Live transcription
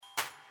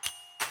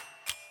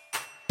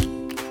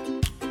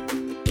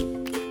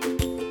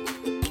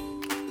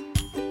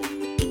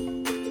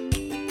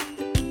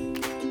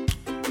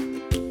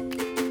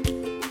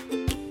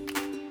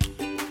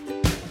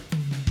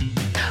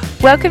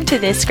Welcome to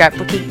the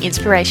Scrapbooking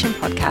Inspiration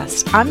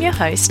Podcast. I'm your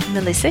host,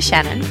 Melissa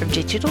Shannon from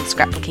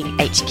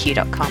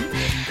digitalscrapbookinghq.com,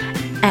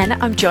 and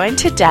I'm joined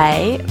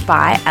today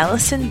by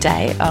Alison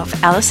Day of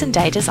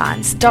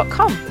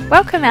alisondaydesigns.com.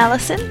 Welcome,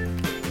 Alison.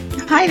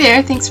 Hi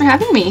there, thanks for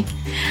having me.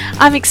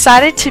 I'm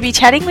excited to be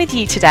chatting with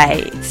you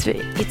today.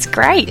 It's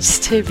great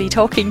to be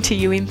talking to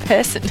you in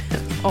person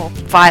or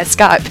via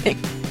Skype.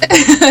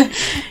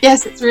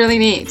 Yes, it's really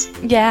neat.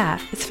 Yeah,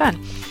 it's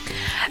fun.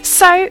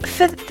 So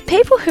for the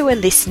people who are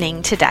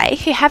listening today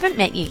who haven't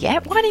met you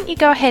yet, why don't you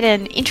go ahead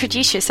and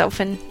introduce yourself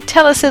and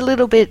tell us a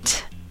little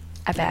bit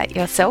about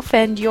yourself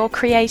and your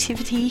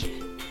creativity.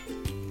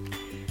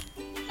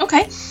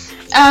 Okay.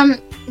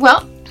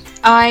 Well,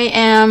 I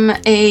am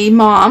a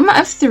mom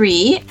of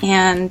three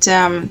and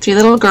three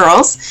little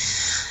girls.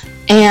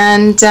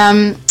 And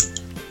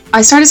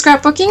I started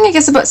scrapbooking, I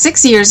guess, about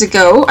 6 years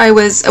ago. I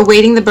was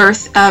awaiting the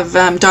birth of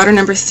daughter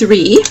number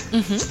 3.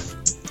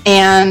 Mm-hmm.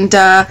 And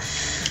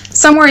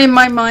somewhere in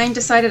my mind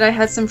decided I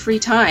had some free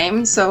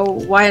time, so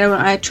why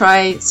don't I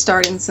try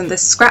starting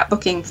this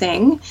scrapbooking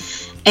thing?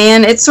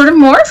 And it sort of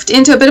morphed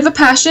into a bit of a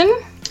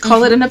passion,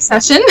 call it an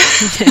obsession.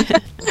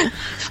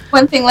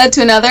 One thing led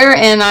to another,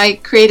 and I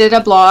created a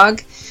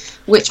blog,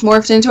 which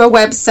morphed into a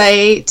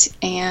website,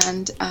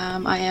 and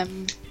I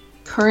am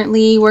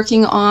currently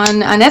working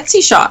on an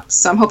Etsy shop,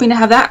 so I'm hoping to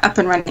have that up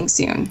and running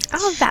soon.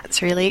 Oh,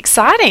 that's really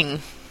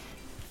exciting.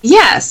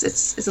 Yes,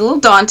 it's a little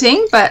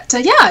daunting, but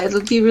yeah,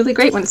 it'll be really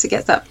great once it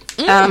gets up.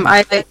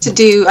 I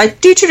do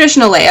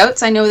traditional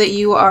layouts. I know that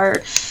you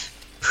are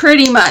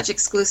pretty much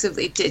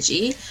exclusively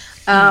digi,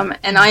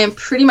 and I am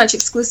pretty much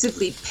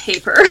exclusively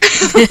paper.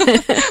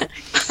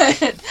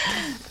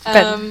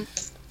 But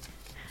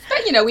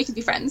you know, we can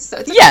be friends, so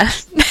it's okay. Yeah.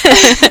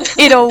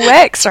 It all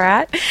works,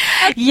 right?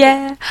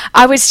 Yeah.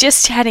 I was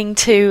just chatting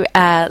to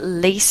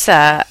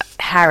Lisa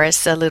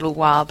Harris a little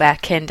while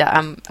back, and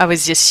I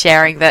was just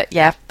sharing that,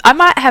 yeah, I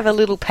might have a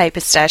little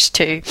paper stash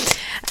too.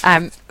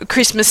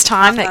 Christmas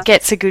time, it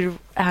gets a good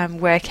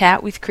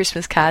workout with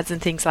Christmas cards and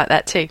things like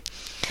that too.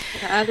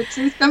 The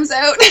truth comes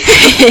out.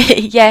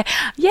 Yeah.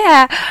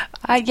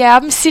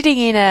 I'm sitting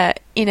in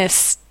a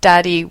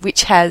study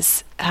which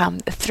has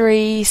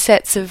 3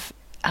 sets of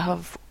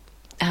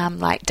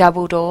like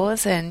double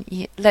doors,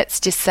 and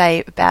let's just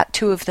say about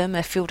 2 of them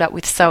are filled up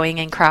with sewing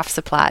and craft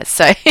supplies.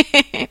 So,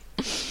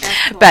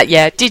 but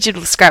yeah,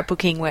 digital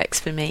scrapbooking works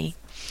for me.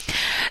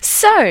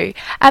 So,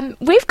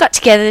 we've got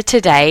together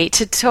today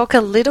to talk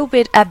a little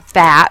bit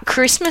about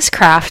Christmas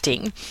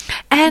crafting,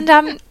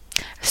 and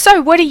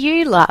so what do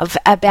you love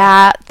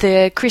about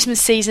the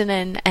Christmas season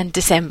and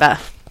December?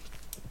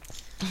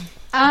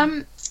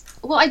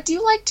 Well, I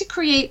do like to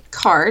create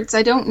cards.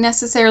 I don't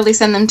necessarily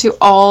send them to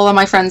all of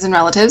my friends and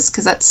relatives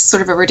because that's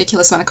sort of a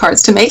ridiculous amount of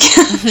cards to make.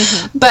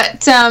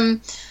 But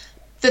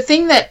the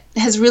thing that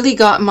has really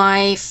got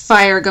my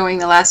fire going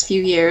the last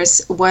few years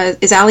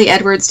is Ali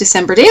Edwards'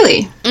 December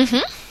Daily.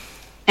 Mm-hmm.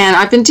 And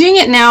I've been doing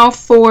it now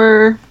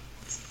for,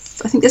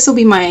 I think this will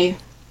be my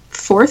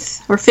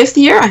 4th or 5th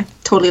year. I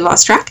totally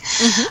lost track.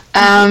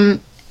 Mm-hmm.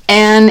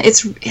 And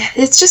it's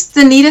just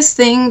the neatest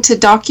thing to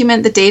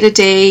document the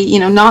day-to-day, you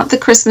know, not the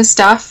Christmas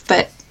stuff,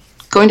 but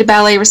going to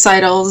ballet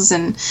recitals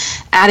and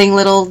adding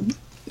little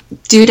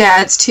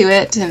doodads to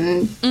it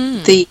and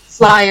the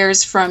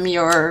flyers from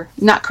your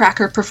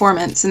Nutcracker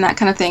performance and that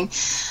kind of thing.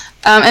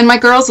 And my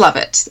girls love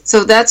it.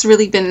 So that's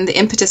really been the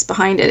impetus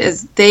behind it,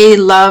 is they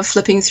love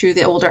flipping through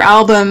the older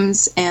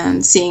albums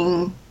and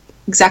seeing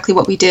exactly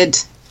what we did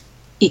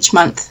each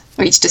month,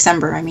 or each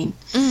December, each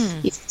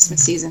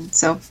Christmas season.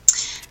 So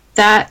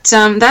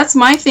that's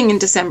my thing in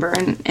December,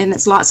 and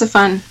it's lots of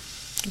fun.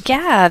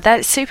 Yeah,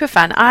 that's super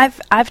fun.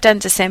 I've done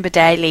December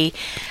Daily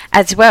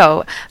as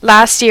well.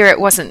 Last year it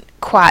wasn't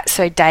quite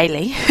so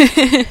daily,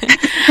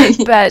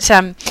 but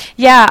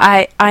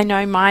yeah, I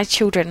know my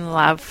children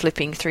love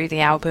flipping through the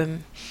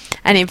album,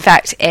 and in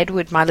fact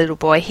Edward, my little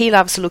boy, he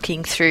loves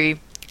looking through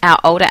our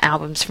older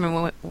albums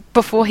from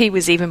before he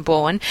was even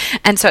born,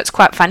 and so it's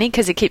quite funny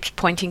because it keeps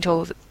pointing to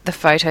all the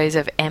photos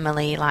of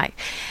Emily, like,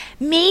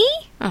 me?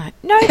 Oh,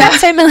 no,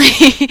 that's Emily.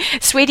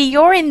 Sweetie,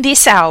 you're in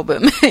this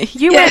album.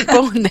 You weren't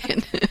born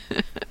then.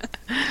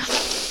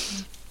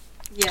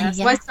 Yeah,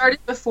 so I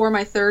started before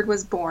my 3rd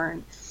was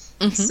born.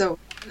 Mm-hmm. So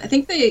I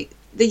think the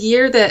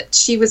year that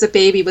she was a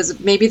baby was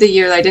maybe the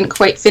year that I didn't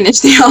quite finish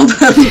the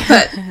album,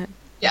 but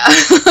yeah.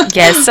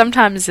 Yeah,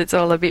 sometimes it's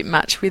all a bit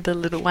much with the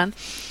little one.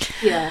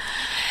 Yeah.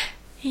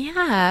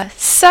 Yeah.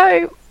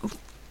 So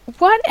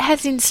what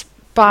has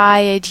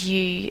inspired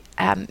you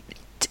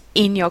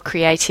in your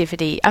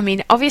creativity? I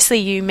mean, obviously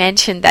you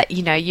mentioned that,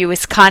 you know, you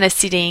was kind of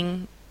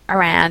sitting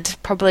around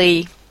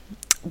probably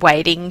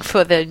waiting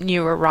for the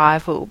new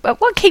arrival,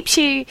 but what keeps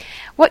you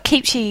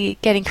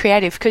getting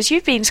creative? Because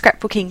you've been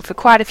scrapbooking for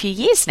quite a few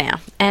years now,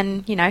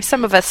 and you know,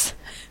 some of us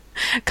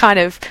kind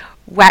of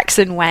wax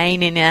and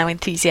wane in our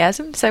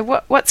enthusiasm.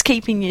 So what's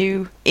keeping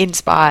you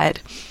inspired?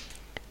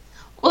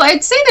 Well,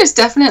 I'd say there's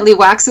definitely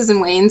waxes and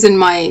wanes in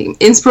my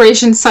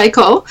inspiration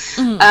cycle.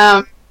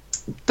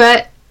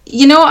 But,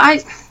 you know,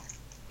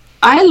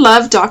 I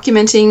love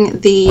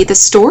documenting the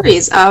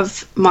stories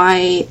of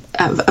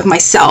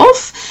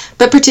myself,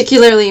 but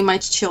particularly my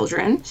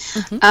children.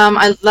 Mm-hmm.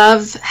 I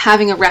love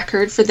having a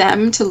record for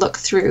them to look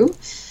through.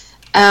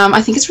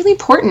 I think it's really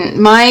important.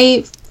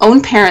 My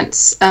own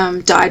parents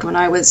died when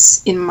I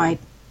was in my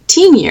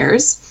teen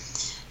years,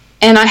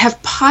 and I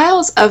have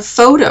piles of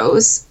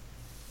photos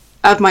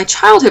of my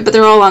childhood, but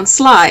they're all on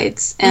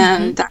slides,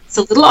 and that's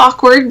a little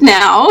awkward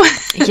now.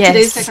 Yes.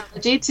 Today's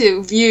technology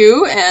to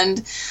view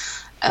and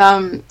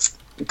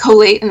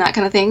collate and that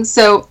kind of thing.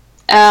 So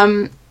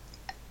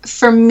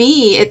for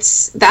me,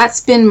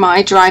 that's been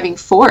my driving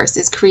force,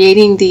 is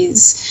creating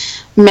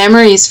these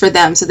memories for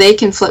them so they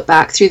can flip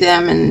back through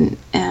them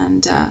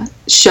and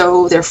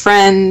show their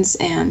friends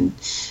and,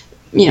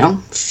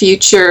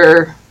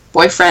 future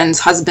boyfriends,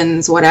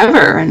 husbands,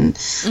 whatever. And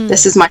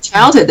this is my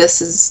childhood.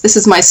 This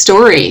is my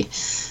story.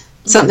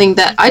 Something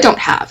that I don't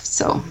have.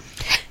 So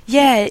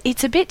yeah,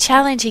 it's a bit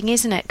challenging,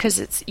 isn't it? Because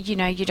it's, you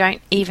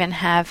don't even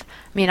have,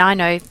 I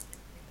know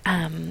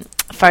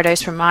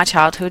photos from my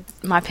childhood.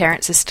 My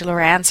parents are still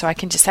around, so I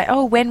can just say,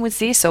 oh, when was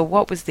this or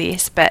what was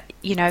this? But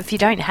if you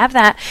don't have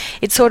that,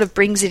 it sort of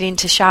brings it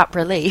into sharp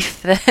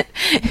relief that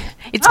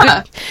it's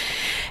good.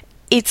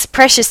 It's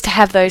precious to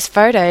have those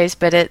photos,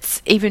 but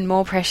it's even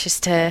more precious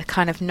to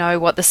kind of know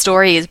what the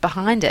story is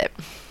behind it.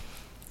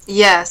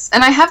 Yes,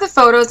 and I have the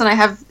photos, and I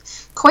have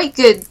quite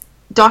good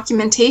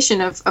documentation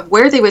of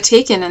where they were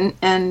taken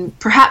and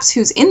perhaps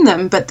who's in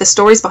them, but the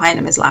stories behind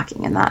them is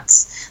lacking, and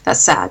that's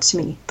sad to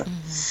me.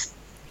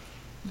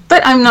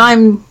 But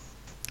I'm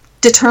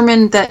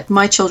determined that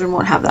my children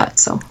won't have that.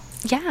 So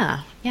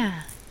yeah,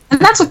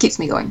 and that's what keeps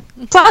me going.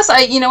 Plus,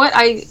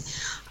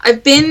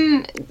 I've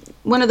been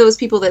one of those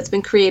people that's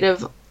been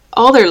creative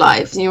all their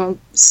lives,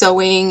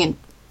 sewing and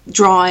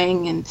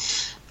drawing, and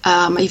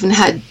I even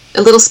had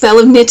a little spell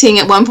of knitting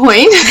at one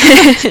point.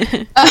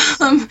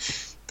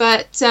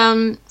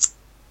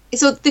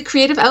 So the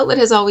creative outlet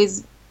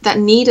that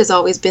need has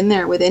always been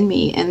there within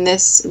me, and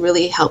this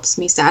really helps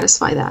me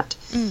satisfy that.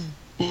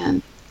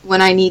 And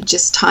when I need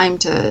just time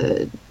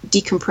to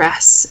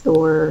decompress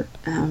or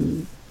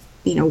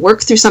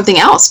work through something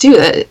else too,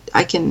 that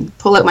I can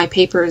pull out my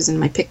papers and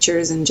my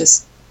pictures and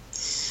just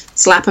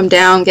slap them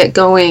down, get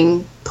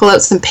going, pull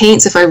out some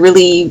paints if I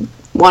really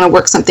want to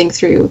work something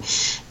through.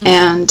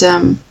 And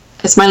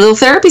it's my little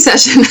therapy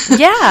session.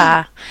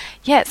 Yeah,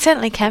 it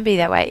certainly can be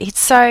that way. It's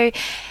so...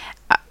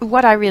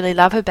 what I really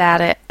love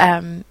about it,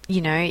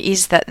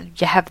 is that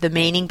you have the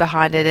meaning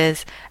behind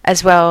it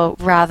as well,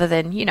 rather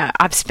than,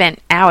 I've spent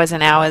hours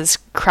and hours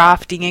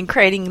crafting and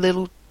creating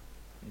little,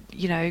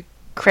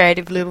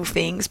 creative little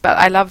things, but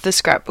I love the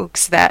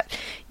scrapbooks that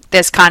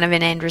there's kind of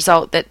an end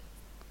result that,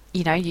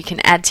 you can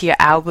add to your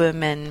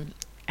album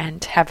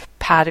and have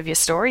part of your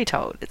story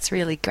told. It's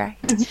really great.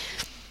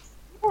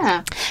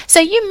 Yeah.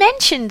 So you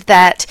mentioned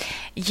that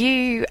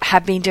you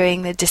have been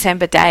doing the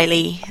December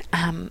Daily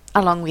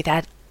along with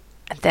that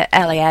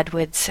Ellie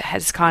Edwards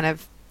has kind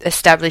of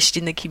established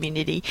in the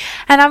community.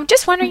 And I'm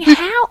just wondering,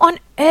 how on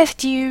earth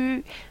do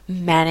you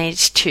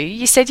manage to?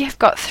 You said you've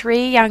got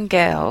 3 young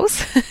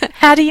girls.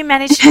 How do you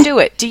manage to do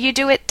it? Do you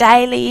do it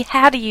daily?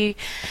 How do you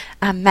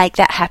make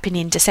that happen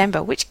in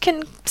December, which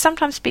can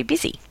sometimes be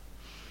busy?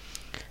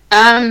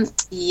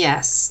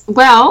 Yes.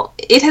 Well,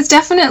 it has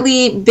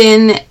definitely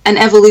been an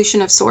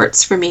evolution of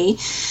sorts for me.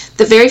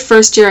 The very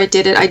first year I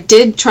did it, I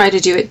did try to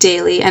do it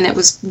daily, and it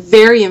was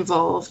very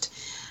involved.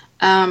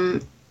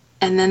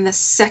 And then the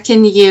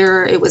second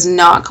year, it was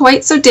not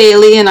quite so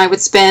daily, and I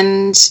would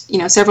spend,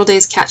 several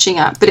days catching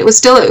up. But it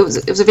was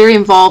a very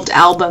involved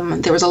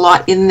album. There was a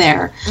lot in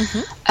there.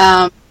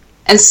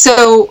 And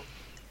so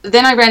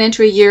then I ran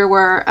into a year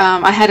where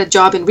I had a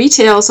job in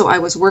retail, so I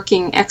was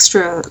working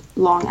extra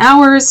long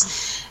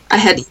hours. I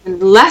had even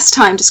less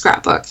time to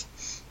scrapbook.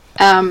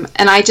 And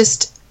I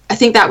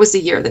think that was the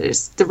year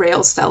that the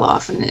rails fell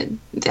off and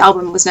the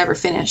album was never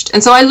finished.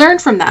 And so I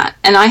learned from that,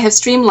 and I have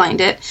streamlined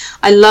it.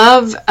 I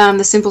love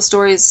the Simple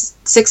Stories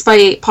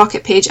 6x8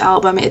 pocket page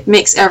album. It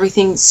makes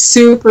everything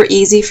super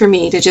easy for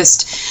me to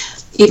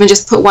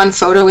just put one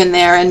photo in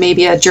there and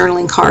maybe a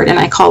journaling card, and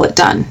I call it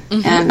done.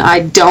 And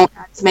I don't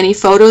add as many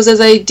photos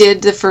as I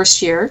did the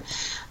first year.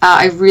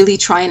 I really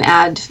try and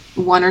add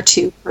 1 or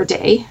 2 per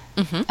day.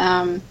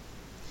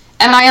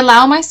 And I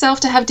allow myself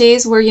to have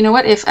days where,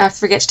 if I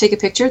forget to take a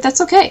picture,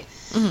 that's okay.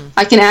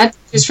 I can add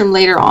pictures from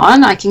later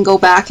on. I can go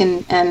back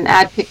and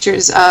add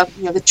pictures of,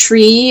 the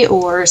tree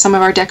or some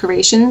of our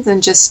decorations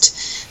and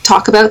just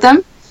talk about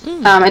them.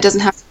 It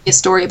doesn't have to be a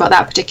story about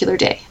that particular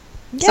day.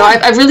 Yeah. So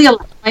I've really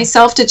allowed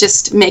myself to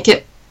just make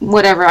it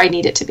whatever I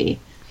need it to be.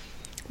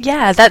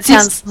 Yeah, that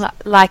sounds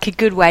like a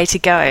good way to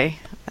go.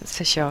 That's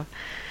for sure.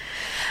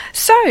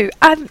 So, you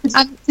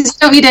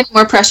don't need any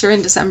more pressure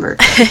in December.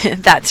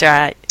 That's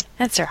right.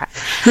 That's all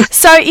right.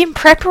 So in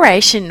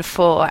preparation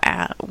for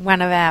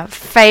one of our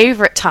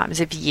favourite times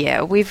of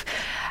year, we've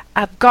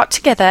got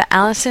together,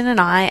 Alison and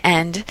I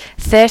and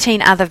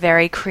 13 other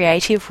very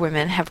creative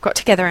women have got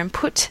together and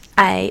put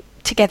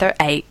together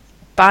a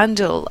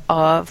bundle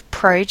of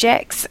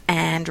projects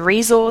and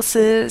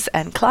resources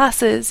and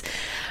classes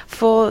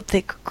for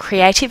the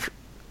creative.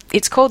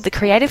 It's called the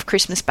Creative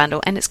Christmas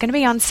Bundle, and it's going to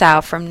be on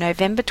sale from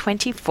November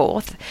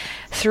 24th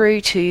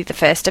through to the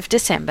 1st of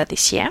December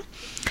this year.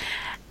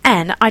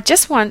 And I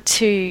just want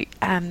to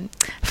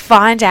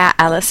find out,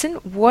 Alison,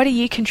 what are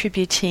you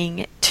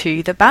contributing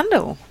to the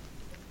bundle?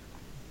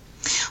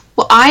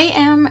 Well, I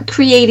am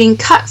creating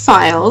cut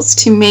files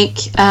to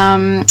make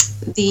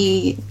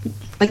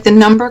the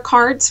number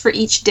cards for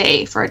each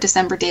day for our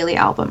December daily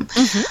album.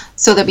 Mm-hmm.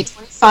 So there'll be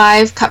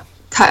 25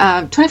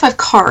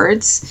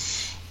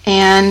 cards,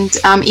 and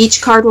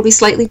each card will be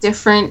slightly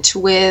different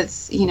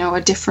with,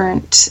 a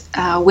different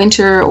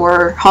winter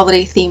or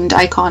holiday themed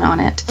icon on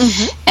it.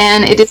 Mm-hmm.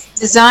 And it is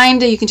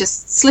designed, you can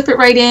just slip it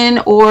right in,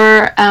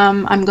 or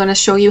I'm going to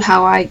show you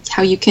how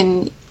you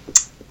can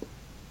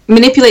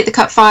manipulate the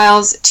cut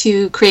files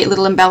to create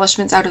little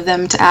embellishments out of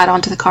them to add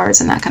onto the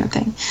cards and that kind of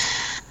thing.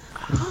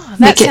 Oh,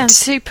 that sounds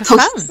super fun.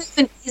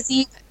 And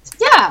easy.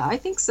 Yeah, I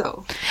think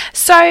so.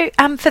 So,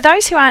 for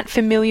those who aren't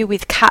familiar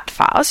with cut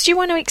files, do you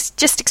want to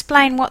just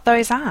explain what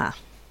those are?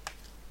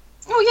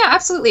 Oh, yeah,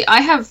 absolutely.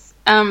 I have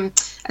a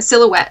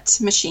Silhouette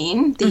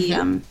machine,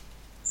 the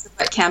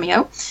Silhouette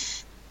Cameo.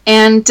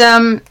 And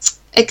a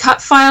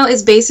cut file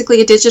is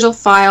basically a digital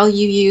file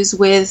you use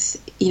with,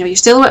 your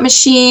Silhouette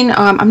machine.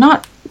 I'm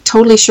not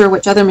totally sure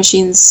which other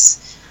machines.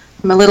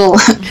 I'm a little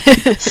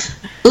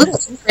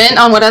ignorant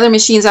on what other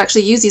machines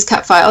actually use these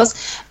cut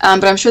files,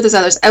 but I'm sure there's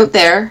others out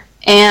there.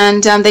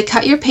 And they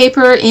cut your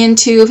paper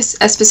into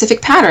a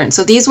specific pattern.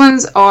 So these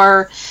ones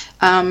are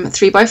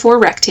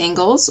 3x4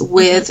 rectangles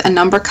with a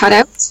number cut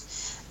out,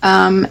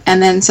 and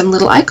then some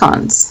little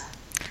icons.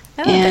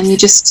 Oh, and you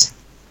just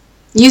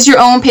use your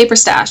own paper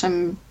stash.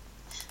 I'm a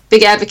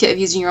big advocate of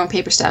using your own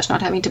paper stash,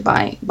 not having to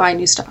buy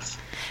new stuff.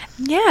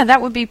 Yeah,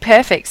 that would be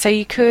perfect. So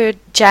you could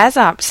jazz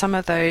up some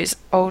of those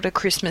older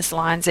Christmas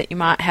lines that you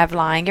might have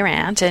lying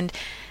around, and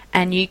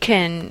you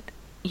can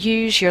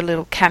use your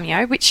little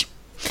Cameo, which,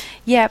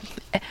 yeah,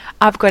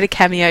 I've got a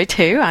Cameo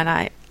too, and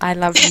I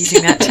love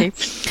using that too.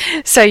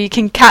 So you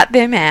can cut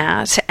them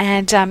out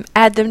and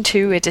add them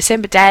to a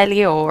December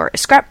daily or a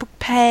scrapbook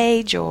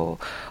page or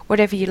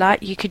whatever you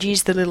like. You could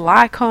use the little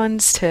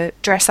icons to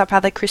dress up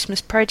other Christmas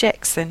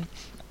projects, and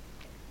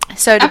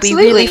so it'll be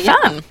really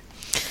fun.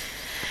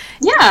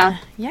 Yeah.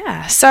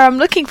 So I'm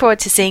looking forward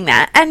to seeing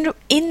that. And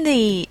in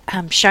the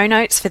show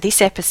notes for this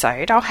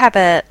episode, I'll have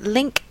a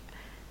link.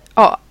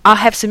 I'll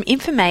have some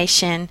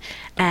information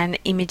and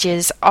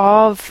images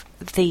of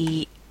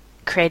the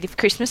Creative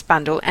Christmas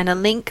Bundle and a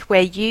link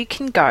where you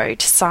can go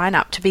to sign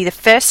up to be the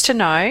first to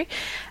know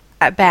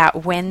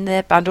about when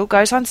the bundle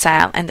goes on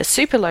sale and the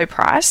super low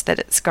price that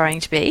it's going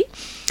to be.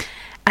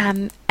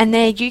 And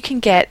there you can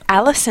get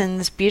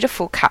Alison's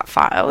beautiful cut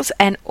files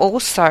and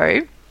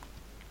also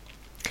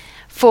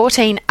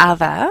 14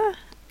 other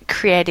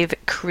creative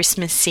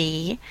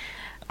Christmassy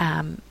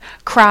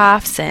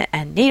crafts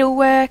and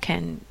needlework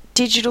and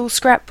digital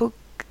scrapbook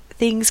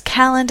things,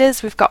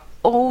 calendars. We've got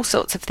all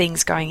sorts of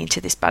things going into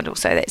this bundle,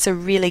 so that's a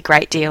really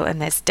great deal, and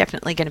there's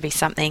definitely going to be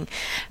something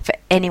for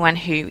anyone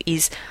who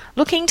is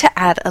looking to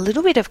add a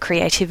little bit of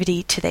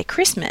creativity to their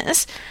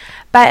Christmas,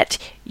 but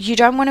you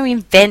don't want to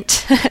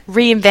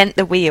reinvent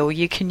the wheel.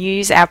 You can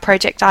use our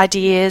project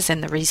ideas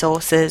and the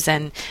resources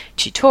and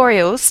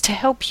tutorials to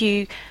help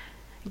you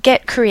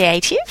get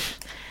creative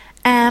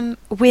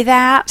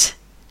without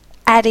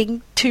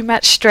adding too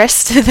much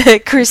stress to the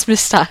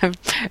Christmas time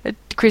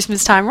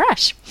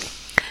rush.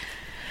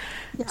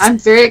 I'm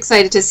very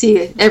excited to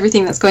see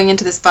everything that's going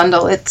into this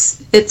bundle.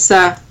 It's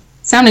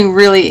sounding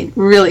really,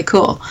 really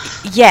cool.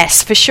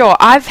 Yes, for sure.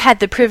 I've had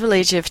the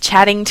privilege of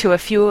chatting to a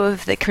few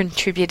of the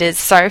contributors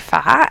so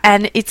far,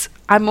 and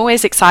I'm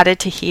always excited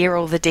to hear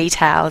all the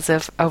details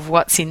of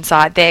what's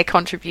inside their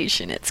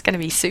contribution. It's going to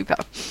be super.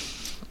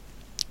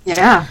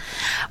 Yeah.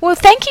 Well,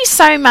 thank you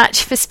so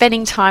much for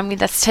spending time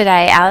with us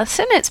today,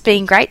 Alison. It's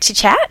been great to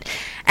chat,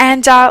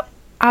 and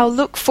I'll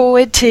look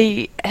forward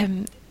to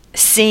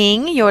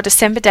seeing your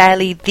December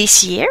daily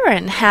this year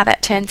and how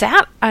that turns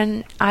out.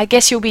 And I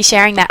guess you'll be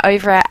sharing that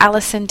over at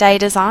Alison Day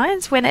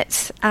Designs when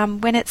it's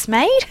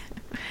made.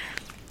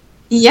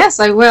 Yes,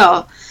 I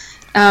will.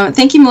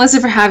 Thank you, Melissa,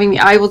 for having me.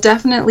 I will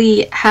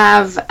definitely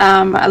have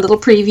a little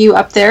preview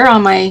up there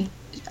on my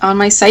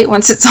site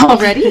once it's all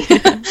ready.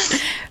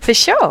 For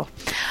sure.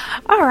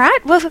 All right.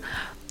 Well,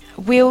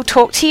 we'll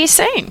talk to you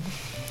soon.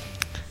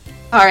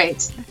 All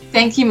right.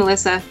 Thank you,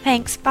 Melissa.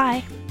 Thanks.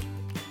 Bye.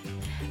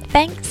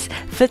 Thanks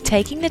for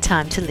taking the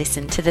time to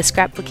listen to the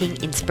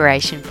Scrapbooking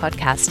Inspiration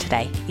Podcast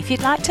today. If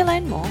you'd like to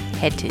learn more,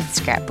 head to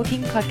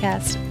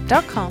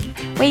scrapbookingpodcast.com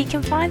where you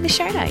can find the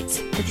show notes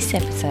for this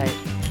episode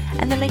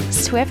and the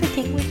links to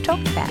everything we've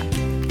talked about.